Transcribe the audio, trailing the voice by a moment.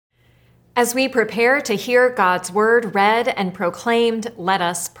As we prepare to hear God's word read and proclaimed, let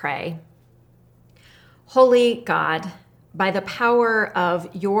us pray. Holy God, by the power of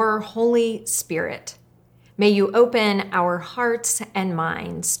your Holy Spirit, may you open our hearts and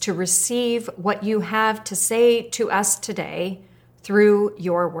minds to receive what you have to say to us today through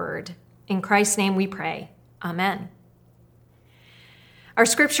your word. In Christ's name we pray. Amen. Our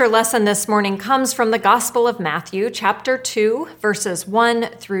scripture lesson this morning comes from the Gospel of Matthew, chapter 2, verses 1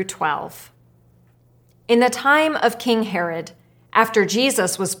 through 12. In the time of King Herod, after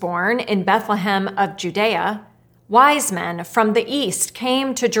Jesus was born in Bethlehem of Judea, wise men from the east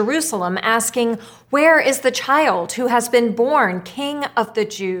came to Jerusalem asking, "Where is the child who has been born King of the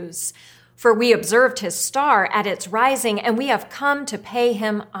Jews? For we observed his star at its rising, and we have come to pay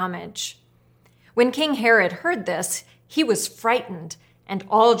him homage." When King Herod heard this, he was frightened, and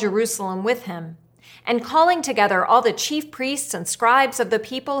all Jerusalem with him. And calling together all the chief priests and scribes of the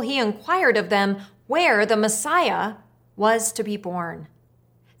people, he inquired of them where the Messiah was to be born.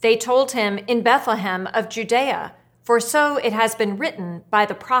 They told him, "In Bethlehem of Judea, for so it has been written by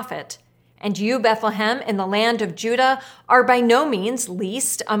the prophet, and you, Bethlehem, in the land of Judah, are by no means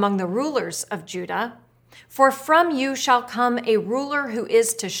least among the rulers of Judah. For from you shall come a ruler who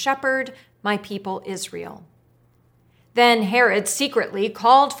is to shepherd my people Israel." Then Herod secretly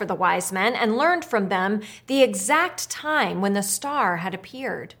called for the wise men and learned from them the exact time when the star had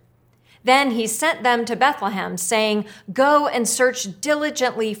appeared. Then he sent them to Bethlehem, saying, "Go and search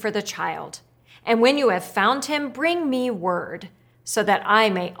diligently for the child, and when you have found him, bring me word, so that I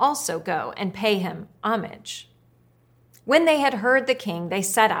may also go and pay him homage." When they had heard the king, they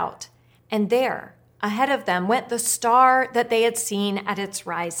set out, and there, ahead of them, went the star that they had seen at its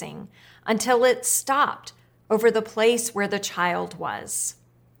rising, until it stopped over the place where the child was.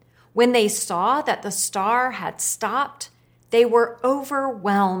 When they saw that the star had stopped, they were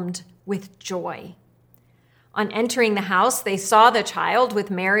overwhelmed with joy. On entering the house, they saw the child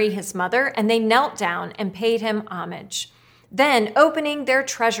with Mary, his mother, and they knelt down and paid him homage. Then, opening their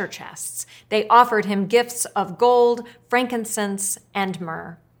treasure chests, they offered him gifts of gold, frankincense, and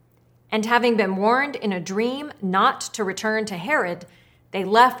myrrh. And having been warned in a dream not to return to Herod, they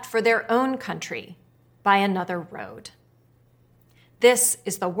left for their own country by another road. This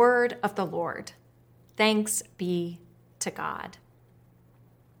is the word of the Lord. Thanks be to God.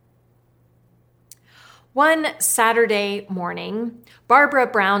 One Saturday morning, Barbara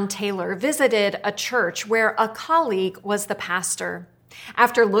Brown Taylor visited a church where a colleague was the pastor.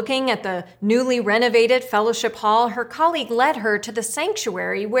 After looking at the newly renovated fellowship hall, her colleague led her to the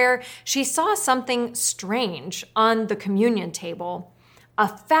sanctuary where she saw something strange on the communion table. A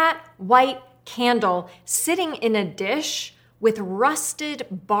fat white candle sitting in a dish with rusted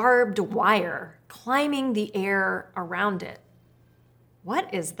barbed wire climbing the air around it.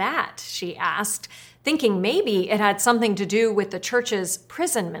 "What is that?" she asked, thinking maybe it had something to do with the church's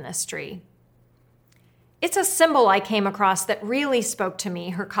prison ministry. "It's a symbol I came across that really spoke to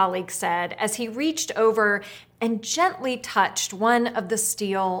me," her colleague said, as he reached over and gently touched one of the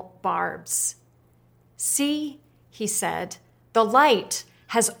steel barbs. "See," he said, "the light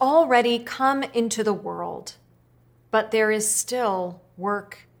has already come into the world, but there is still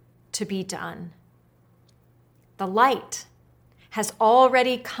work to be done." The light has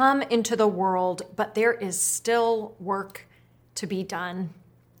already come into the world, but there is still work to be done.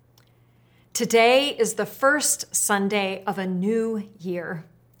 Today is the first Sunday of a new year.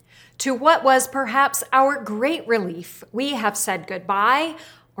 To what was perhaps our great relief, we have said goodbye,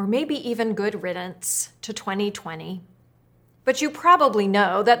 or maybe even good riddance, to 2020. But you probably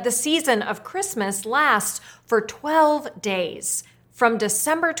know that the season of Christmas lasts for 12 days, from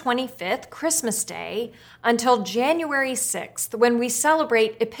December 25th, Christmas Day, until January 6th, when we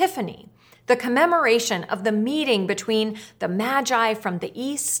celebrate Epiphany, the commemoration of the meeting between the Magi from the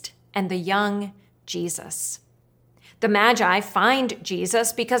east and the young Jesus. The Magi find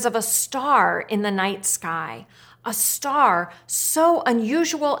Jesus because of a star in the night sky, a star so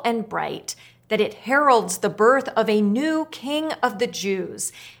unusual and bright that it heralds the birth of a new King of the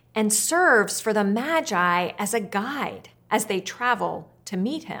Jews and serves for the Magi as a guide as they travel to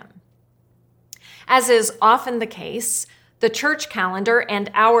meet him. As is often the case, the church calendar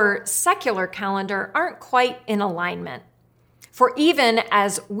and our secular calendar aren't quite in alignment. For even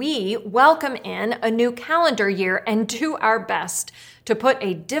as we welcome in a new calendar year and do our best to put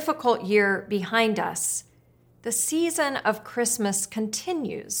a difficult year behind us, the season of Christmas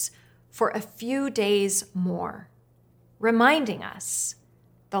continues for a few days more, reminding us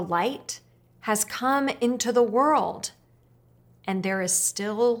the light has come into the world and there is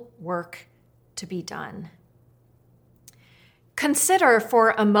still work to be done. Consider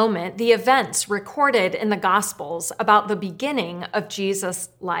for a moment the events recorded in the Gospels about the beginning of Jesus'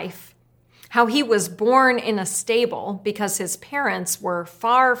 life. How he was born in a stable because his parents were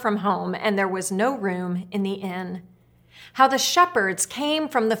far from home and there was no room in the inn. How the shepherds came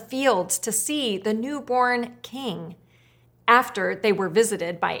from the fields to see the newborn king after they were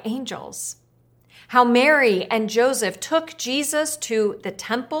visited by angels. How Mary and Joseph took Jesus to the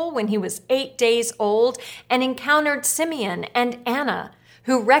temple when he was 8 days old and encountered Simeon and Anna,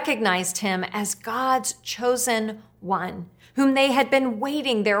 who recognized him as God's chosen one, whom they had been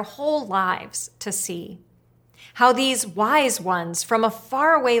waiting their whole lives to see. How these wise ones from a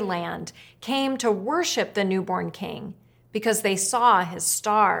faraway land came to worship the newborn king because they saw his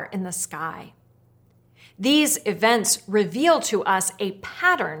star in the sky. These events reveal to us a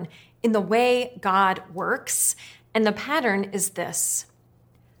pattern in the way God works, and the pattern is this: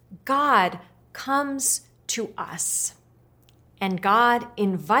 God comes to us, and God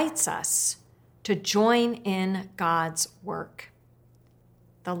invites us to join in God's work.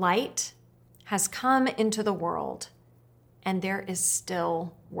 The light has come into the world, and there is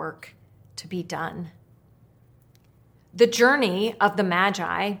still work to be done. The journey of the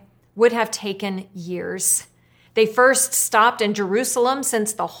Magi would have taken years. They first stopped in Jerusalem,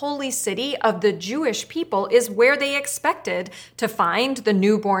 since the holy city of the Jewish people is where they expected to find the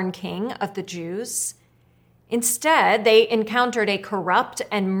newborn king of the Jews. Instead, they encountered a corrupt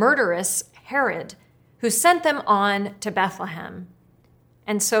and murderous Herod, who sent them on to Bethlehem.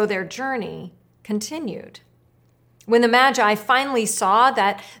 And so their journey continued. When the Magi finally saw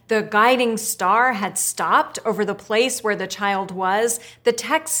that the guiding star had stopped over the place where the child was, the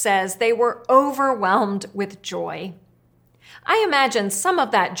text says they were overwhelmed with joy. I imagine some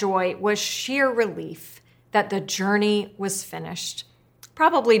of that joy was sheer relief that the journey was finished.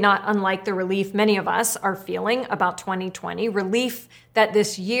 Probably not unlike the relief many of us are feeling about 2020, relief that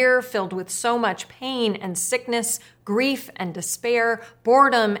this year filled with so much pain and sickness, grief and despair,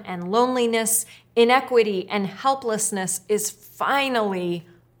 boredom and loneliness, inequity and helplessness is finally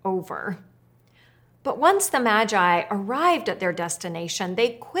over. But once the Magi arrived at their destination,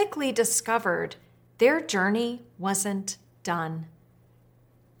 they quickly discovered their journey wasn't done.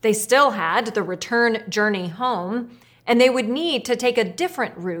 They still had the return journey home, and they would need to take a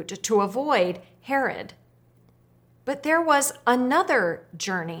different route to avoid Herod. But there was another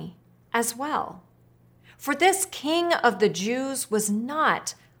journey as well. For this king of the Jews was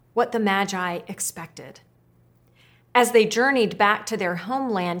not what the Magi expected. As they journeyed back to their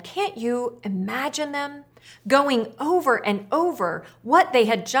homeland, can't you imagine them going over and over what they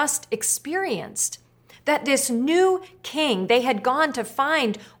had just experienced? That this new king they had gone to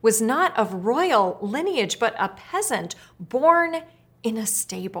find was not of royal lineage, but a peasant born in a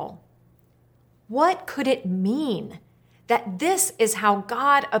stable. What could it mean that this is how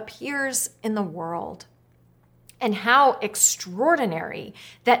God appears in the world? And how extraordinary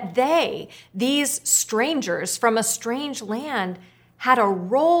that these strangers from a strange land, had a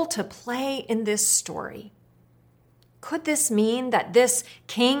role to play in this story. Could this mean that this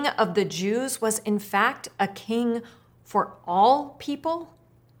king of the Jews was in fact a king for all people,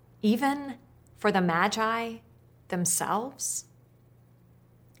 even for the Magi themselves?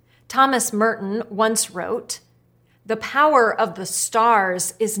 Thomas Merton once wrote, "The power of the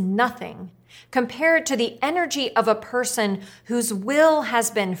stars is nothing compared to the energy of a person whose will has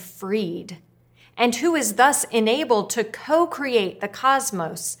been freed and who is thus enabled to co-create the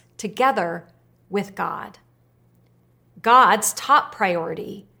cosmos together with God." God's top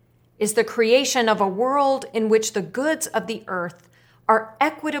priority is the creation of a world in which the goods of the earth are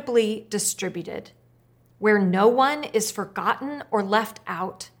equitably distributed, where no one is forgotten or left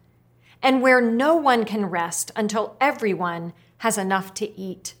out, and where no one can rest until everyone has enough to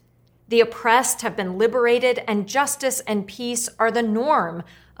eat. The oppressed have been liberated, and justice and peace are the norm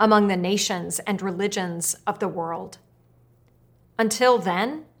among the nations and religions of the world. Until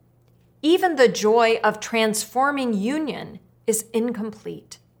then, even the joy of transforming union is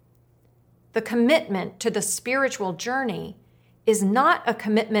incomplete. The commitment to the spiritual journey is not a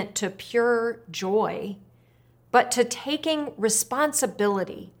commitment to pure joy, but to taking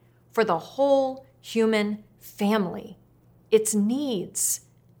responsibility for the whole human family, its needs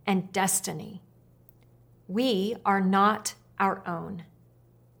and destiny. We are not our own.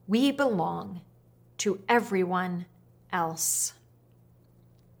 We belong to everyone else.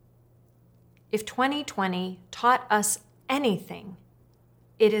 If 2020 taught us anything,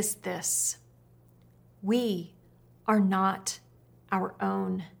 it is this: we are not our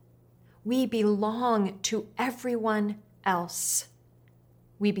own. We belong to everyone else.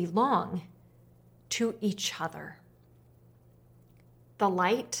 We belong to each other. the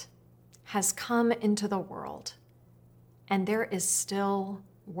light has come into the world, and there is still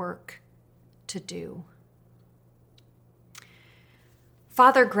work to do.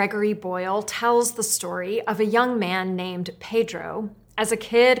 Father Gregory Boyle tells the story of a young man named Pedro. As a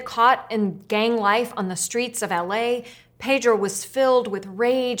kid caught in gang life on the streets of LA, Pedro was filled with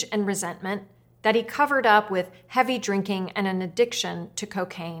rage and resentment that he covered up with heavy drinking and an addiction to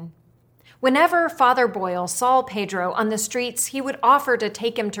cocaine. Whenever Father Boyle saw Pedro on the streets, he would offer to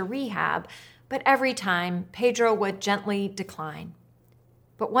take him to rehab, but every time Pedro would gently decline.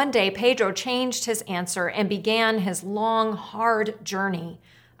 But one day, Pedro changed his answer and began his long, hard journey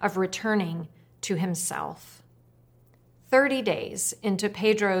of returning to himself. 30 days into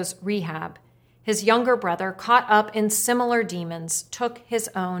Pedro's rehab, his younger brother, caught up in similar demons, took his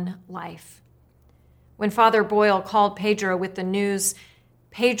own life. When Father Boyle called Pedro with the news,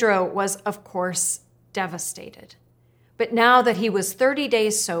 Pedro was, of course, devastated. But now that he was 30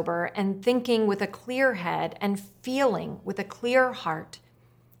 days sober and thinking with a clear head and feeling with a clear heart,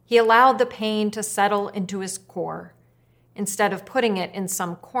 he allowed the pain to settle into his core instead of putting it in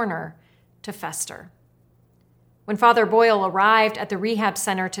some corner to fester. When Father Boyle arrived at the rehab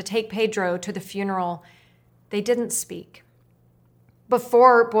center to take Pedro to the funeral, they didn't speak.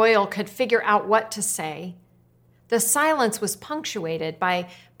 Before Boyle could figure out what to say, the silence was punctuated by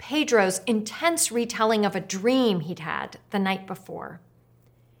Pedro's intense retelling of a dream he'd had the night before.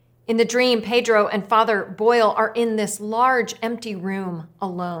 In the dream, Pedro and Father Boyle are in this large, empty room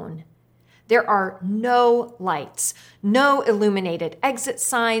alone. There are no lights, no illuminated exit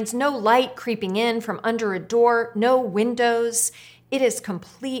signs, no light creeping in from under a door, no windows. It is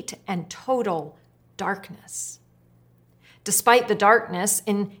complete and total darkness. Despite the darkness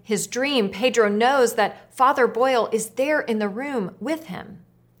in his dream, Pedro knows that Father Boyle is there in the room with him.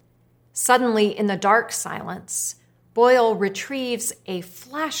 Suddenly, in the dark silence, Boyle retrieves a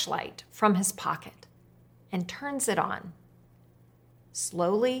flashlight from his pocket and turns it on.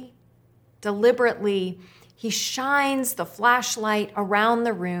 Slowly, deliberately, he shines the flashlight around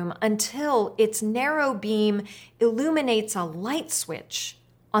the room until its narrow beam illuminates a light switch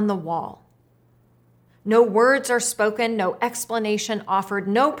on the wall. No words are spoken, no explanation offered,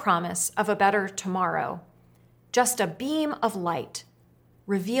 no promise of a better tomorrow. Just a beam of light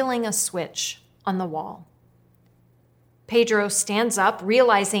revealing a switch on the wall. Pedro stands up,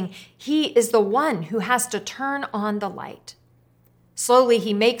 realizing he is the one who has to turn on the light. Slowly,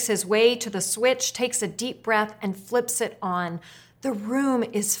 he makes his way to the switch, takes a deep breath, and flips it on. The room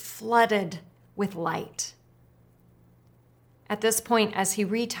is flooded with light. At this point, as he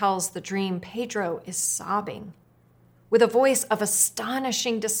retells the dream, Pedro is sobbing. With a voice of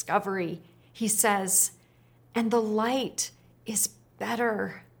astonishing discovery, he says, "And the light is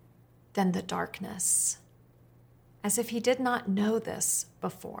better than the darkness," as if he did not know this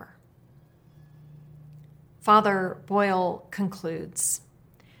before. Father Boyle concludes,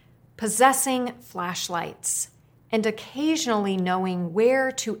 possessing flashlights and occasionally knowing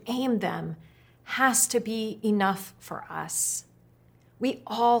where to aim them has to be enough for us. We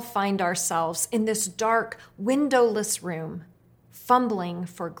all find ourselves in this dark, windowless room, fumbling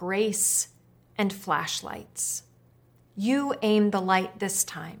for grace and flashlights. You aim the light this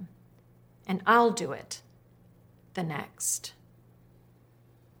time, and I'll do it the next.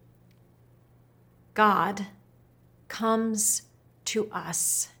 God comes to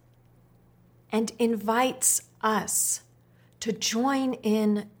us and invites us to join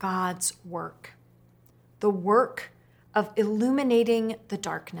in God's work, the work of illuminating the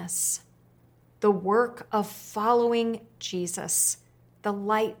darkness, the work of following Jesus, the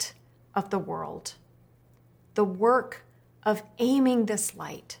light of the world, the work of aiming this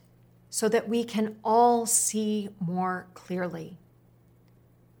light so that we can all see more clearly.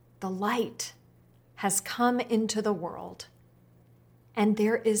 The light has come into the world, and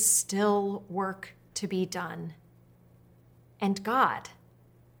there is still work to be done. And God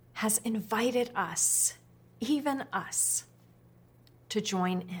has invited us, even us, to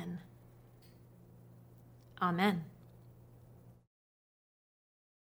join in. Amen.